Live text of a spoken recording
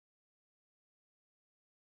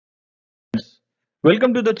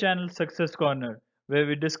Welcome to the channel Success Corner, where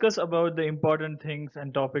we discuss about the important things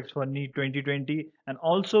and topics for NEET 2020 and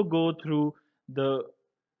also go through the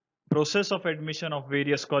process of admission of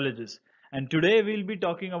various colleges. And today we'll be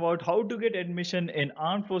talking about how to get admission in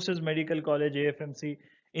Armed Forces Medical College AFMC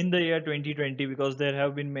in the year 2020 because there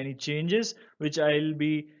have been many changes which I'll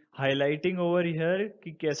be highlighting over here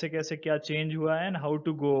कि कैसे कैसे क्या change हुआ है and how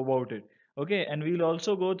to go about it. Okay, and we'll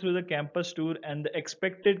also go through the campus tour and the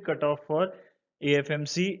expected cutoff for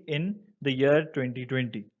AFMC in the year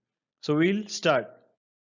 2020. So we'll start.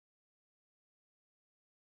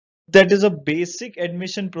 That is a basic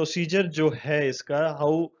admission procedure जो है इसका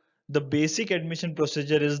how the basic admission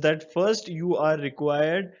procedure is that first you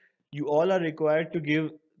all are required to give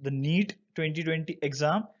the NEET 2020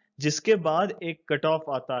 exam जिसके बाद एक cutoff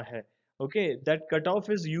आता है. Okay, that cutoff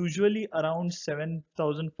is usually around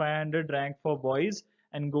 7,500 rank for boys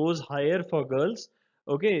and goes higher for girls.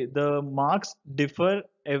 Okay, the marks differ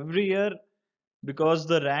every year because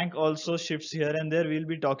the rank also shifts here and there. We'll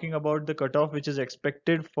be talking about the cutoff which is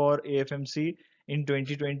expected for AFMC in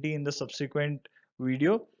 2020 in the subsequent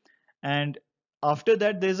video. And after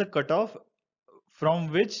that, there's a cutoff from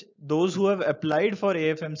which those who have applied for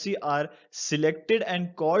AFMC are selected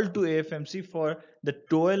and called to AFMC for the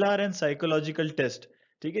TOELR and psychological test.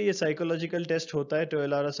 ठीक है, ये psychological test होता है,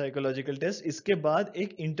 TOELR और psychological test. इसके बाद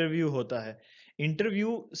एक interview होता है.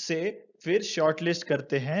 इंटरव्यू से फिर शॉर्टलिस्ट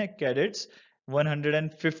करते हैं कैडेट्स.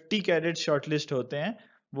 150 कैडेट शॉर्टलिस्ट होते हैं,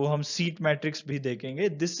 वो हम सीट मैट्रिक्स भी देखेंगे.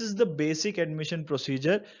 This is the basic admission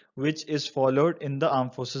procedure which is followed in the arm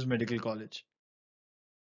forces medical college.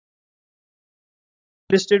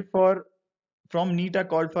 Listed for from NEET are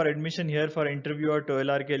called for admission here for interview or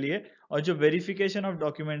TOELR के लिए. और जो verification of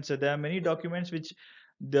documents है, there are many documents which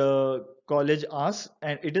the college asks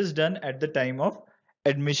and it is done at the time of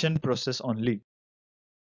admission process only.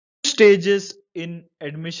 Stages in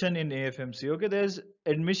admission in AFMC. Okay, there's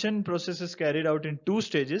admission process is carried out in two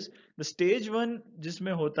stages. The stage one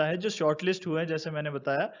जिसमें होता है जो shortlist हुआ है जैसे मैंने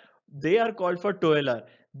बताया, they are called for TOELR.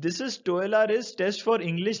 This is TOELR is test for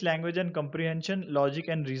English language and comprehension, logic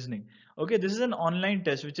and reasoning. Okay, this is an online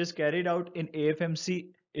test which is carried out in AFMC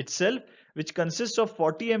itself, which consists of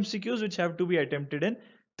 40 MCQs which have to be attempted in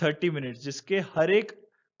 30 minutes, जिसके हर एक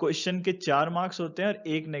question के 4 marks होते हैं और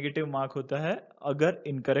एक negative mark होता है अगर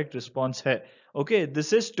इनकरेक्ट रिस्पॉन्स है. Okay,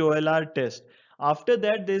 this is TOELR test. After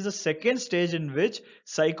that there is a second stage in which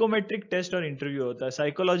psychometric test और इंटरव्यू होता है.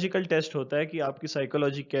 साइकोलॉजिकल टेस्ट होता है कि आपकी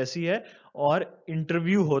साइकोलॉजी कैसी है, और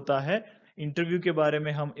इंटरव्यू होता है. इंटरव्यू के बारे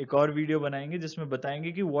में हम एक और वीडियो बनाएंगे जिसमें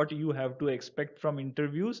बताएंगे कि what you have to expect from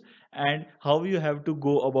interviews and how you have to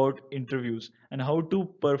go about interviews and how to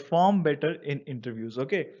perform better in interviews.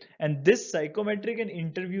 Okay, and this psychometric and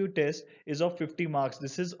interview test is of 50 marks.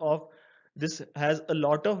 This has a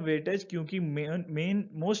lot of weightage क्योंकि main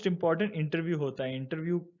most important interview होता है.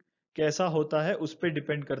 interview कैसा होता है उस पर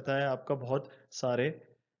depend करता है आपका बहुत सारे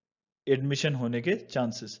admission होने के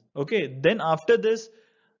chances. Okay, then after this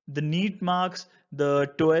the NEET marks, the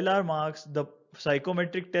TOELR marks, the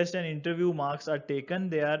psychometric test and interview marks are taken.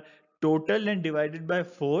 They are totaled and divided by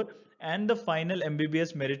 4, and the final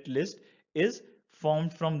MBBS merit list is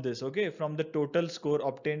formed from this. Okay, from the total score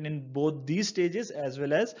obtained in both these stages as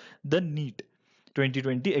well as the NEET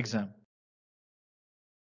 2020 exam.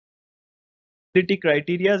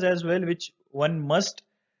 Criteria as well, which one must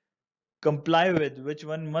comply with, which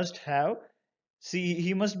one must have. See,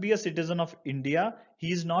 he must be a citizen of India.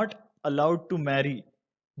 He is not allowed to marry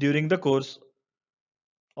during the course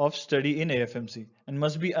of study in AFMC and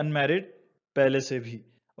must be unmarried पहले से भी.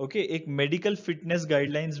 Okay, एक medical fitness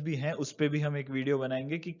guidelines भी हैं, उस पे भी हम एक वीडियो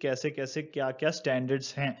बनाएंगे कि कैसे कैसे क्या क्या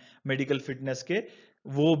स्टैंडर्ड्स हैं मेडिकल फिटनेस के,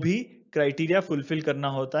 वो भी क्राइटेरिया फुलफिल करना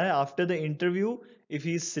होता है. After the interview if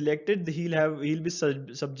he is selected he'll be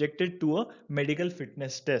subjected to a medical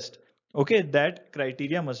fitness test. Okay, that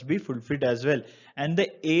criteria must be fulfilled as well, and the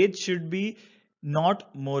age should be not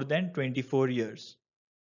more than 24 years.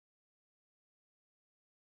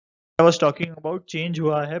 I was talking about change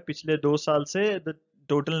हुआ है पिछले 2 साल से. The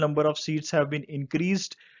total number of seats have been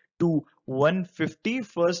increased to 150.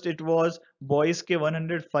 First it was boys के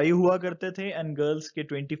 105 हुआ करते थे and girls के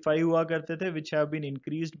 25 हुआ करते थे, which have been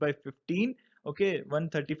increased by 15. Okay,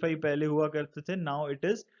 135 पहले हुआ करते थे, now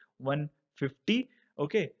it is 150.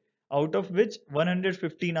 Okay, out of which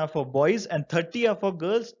 115 are for boys and 30 are for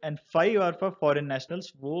girls and 5 are for foreign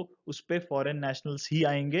nationals. वो उस पे foreign nationals ही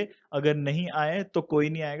आएंगे, अगर नहीं आए तो कोई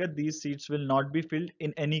नहीं आएगा. These seats will not be filled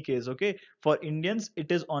in any case. Okay, for Indians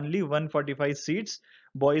it is only 145 seats,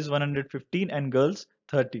 boys 115 and girls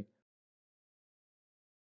 30.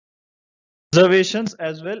 Reservations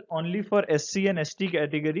as well, only for SC and ST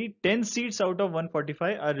category. 10 seats out of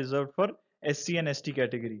 145 are reserved for SC and ST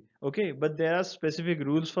category. Okay, but there are specific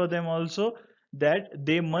rules for them also, that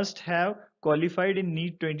they must have qualified in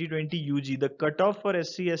NEET 2020 UG. The cutoff for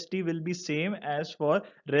SC ST will be same as for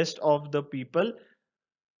rest of the people.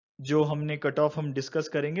 जो हमने cut off हम discuss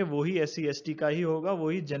करेंगे वही SC ST का ही होगा,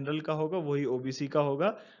 वही general का होगा, वही OBC का होगा.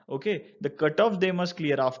 Okay, the cut off they must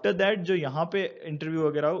clear. After that जो यहाँ पे इंटरव्यू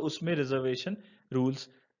वगैरह हो उसमें रिजर्वेशन रूल्स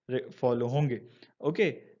फॉलो होंगे.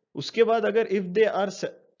 ओके, उसके बाद अगर if they are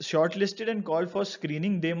shortlisted and called for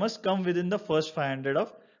screening, they must come within the first 500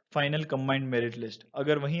 of final combined merit list.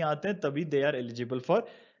 अगर वहीं आते हैं तभी they are eligible for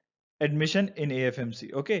admission in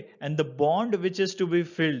AFMC. Okay, and the bond which is to be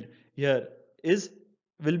filled here is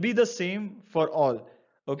will be the same for all.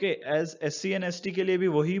 Okay, as SC and ST के लिए भी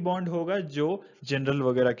वही bond होगा जो general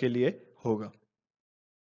वगैरह के लिए होगा.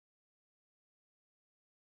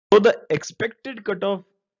 So the expected cutoff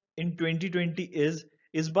in 2020 is,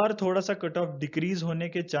 इस बार थोड़ा सा कट ऑफ डिक्रीज होने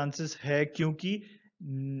के चांसेस है क्योंकि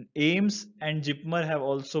AIMS and JIPMER have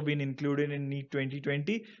also been included in NEET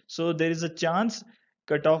 2020. So there is a chance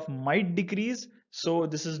cutoff might decrease. So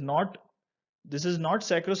this is not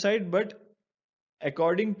sacrosanct, but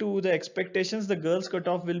according to the expectations, the girls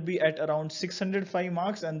cutoff will be at around 605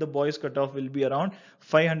 marks and the boys cutoff will be around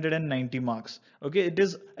 590 marks. Okay, it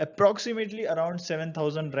is approximately around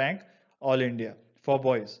 7,000 rank all India for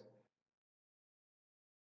boys.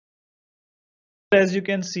 As you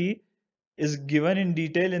can see, is given in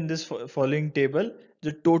detail in this following table.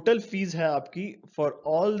 The total fees है आपकी for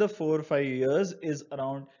all the 4-5 years is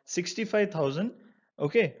around 65,000.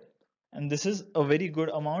 Okay, and this is a very good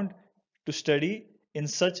amount to study in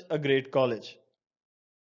such a great college.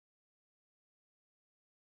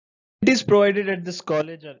 Facilities provided at this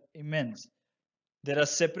college are immense. There are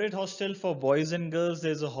separate hostels for boys and girls.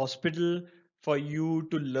 There's a hospital for you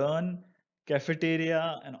to learn,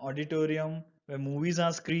 cafeteria, an auditorium where movies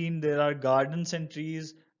are screened. There are gardens and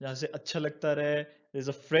trees. जहाँ से अच्छा लगता रहे. There's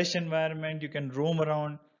a fresh environment. You can roam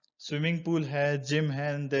around. Swimming pool है, gym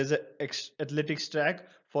है, and there's a athletics track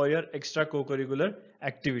for your extra co-curricular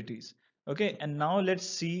activities. Okay, and now let's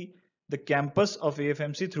see the campus of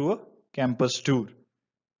AFMC through a campus tour.